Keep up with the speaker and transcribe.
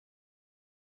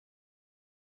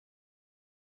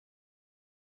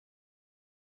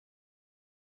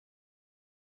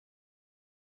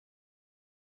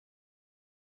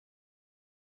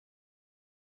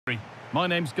My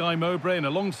name's Guy Mowbray, and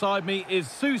alongside me is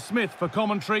Sue Smith for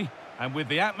commentary. And with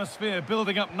the atmosphere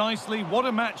building up nicely, what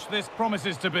a match this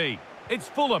promises to be. It's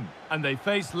Fulham, and they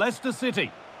face Leicester City.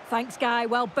 Thanks, Guy.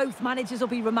 Well, both managers will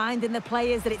be reminding the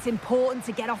players that it's important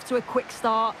to get off to a quick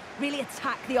start, really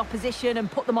attack the opposition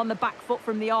and put them on the back foot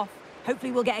from the off.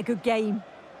 Hopefully we'll get a good game.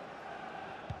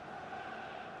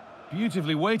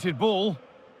 Beautifully weighted ball.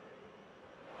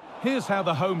 Here's how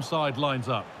the home side lines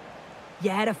up.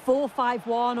 Yeah, a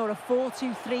 4-5-1 or a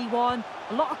 4-2-3-1.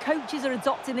 A lot of coaches are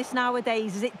adopting this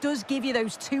nowadays, as it does give you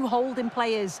those two holding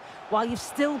players, while you've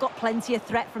still got plenty of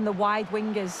threat from the wide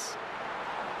wingers.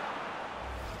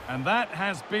 And that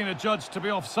has been adjudged to be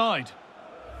offside.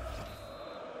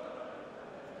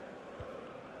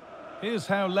 Here's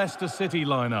how Leicester City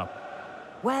line up.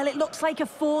 Well, it looks like a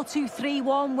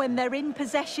 4-2-3-1 when they're in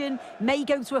possession, may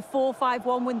go to a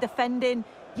 4-5-1 when defending.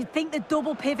 You'd think the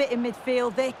double pivot in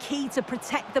midfield, they're key to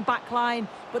protect the back line,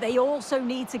 but they also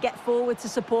need to get forward to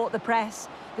support the press.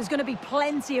 There's going to be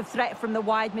plenty of threat from the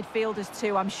wide midfielders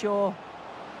too, I'm sure.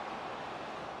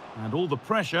 And all the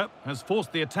pressure has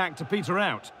forced the attack to peter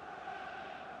out.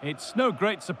 It's no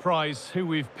great surprise who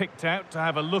we've picked out to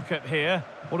have a look at here.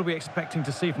 What are we expecting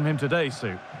to see from him today,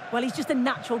 Sue? Well, he's just a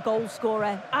natural goal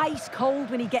scorer. Ice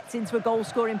cold when he gets into a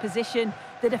goal-scoring position.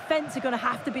 The defence are going to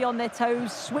have to be on their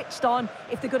toes, switched on,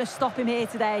 if they're going to stop him here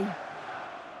today.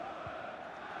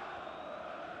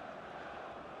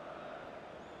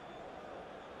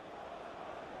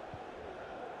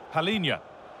 Palhinha.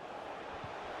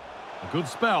 A good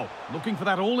spell, looking for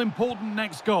that all-important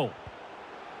next goal.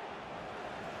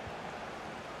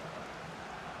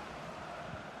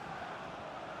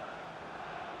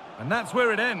 And that's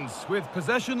where it ends, with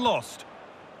possession lost.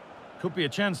 Could be a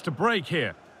chance to break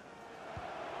here.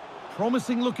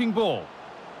 Promising looking ball.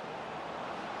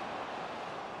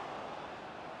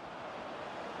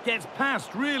 Gets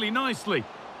past really nicely.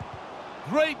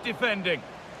 Great defending.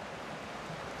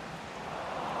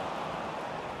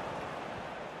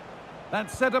 That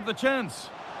set up the chance.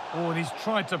 Oh, and he's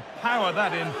tried to power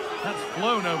that in. That's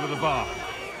flown over the bar.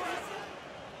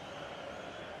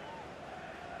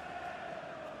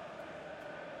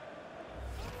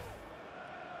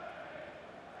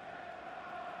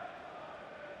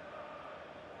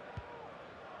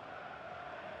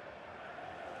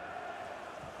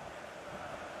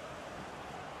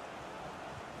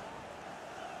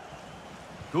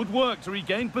 Good work to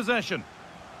regain possession.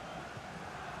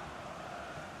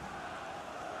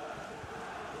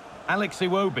 Alex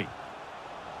Iwobi.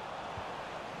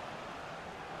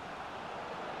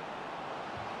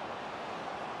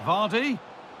 Vardy.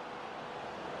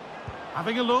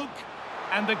 Having a look.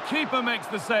 And the keeper makes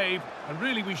the save. And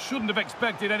really, we shouldn't have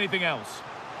expected anything else.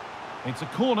 It's a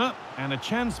corner, and a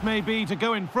chance may be to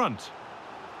go in front.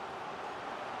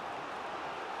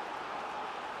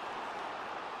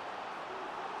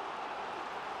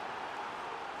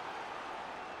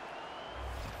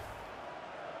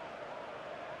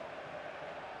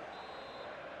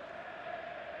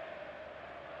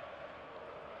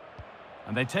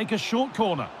 And they take a short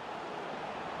corner.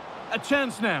 A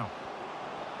chance now.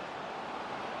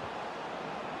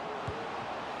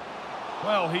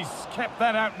 Well, he's kept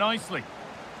that out nicely.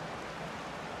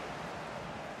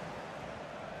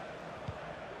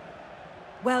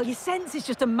 Well, you sense it's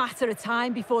just a matter of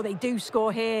time before they do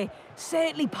score here.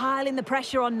 Certainly piling the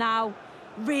pressure on now.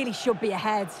 Really should be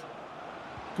ahead.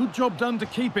 Good job done to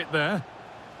keep it there.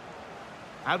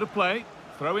 Out of play.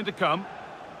 Throw in to come.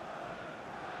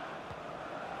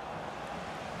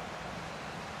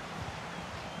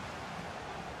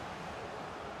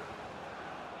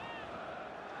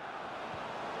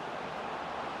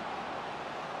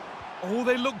 Oh,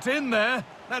 they looked in there.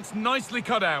 That's nicely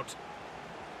cut out.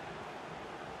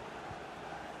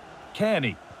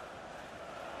 Kearney.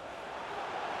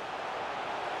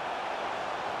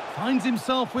 Finds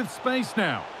himself with space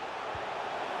now.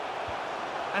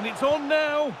 And it's on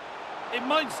now. It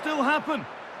might still happen.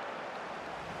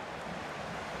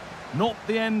 Not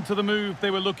the end to the move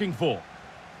they were looking for.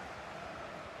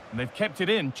 And they've kept it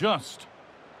in just.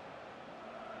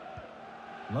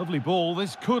 Lovely ball.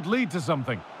 This could lead to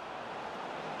something.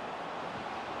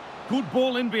 Good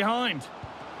ball in behind.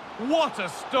 What a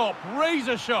stop,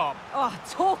 razor sharp. Oh,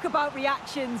 talk about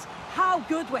reactions. How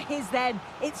good were his then?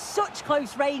 It's such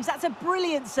close range. That's a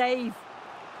brilliant save.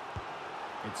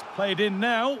 It's played in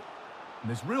now. And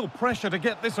there's real pressure to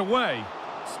get this away.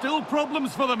 Still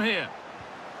problems for them here.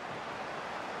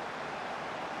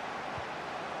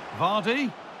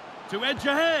 Vardy to edge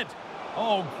ahead.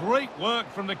 Oh, great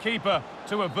work from the keeper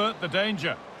to avert the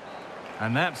danger.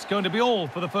 And that's going to be all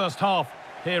for the first half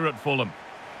here at Fulham.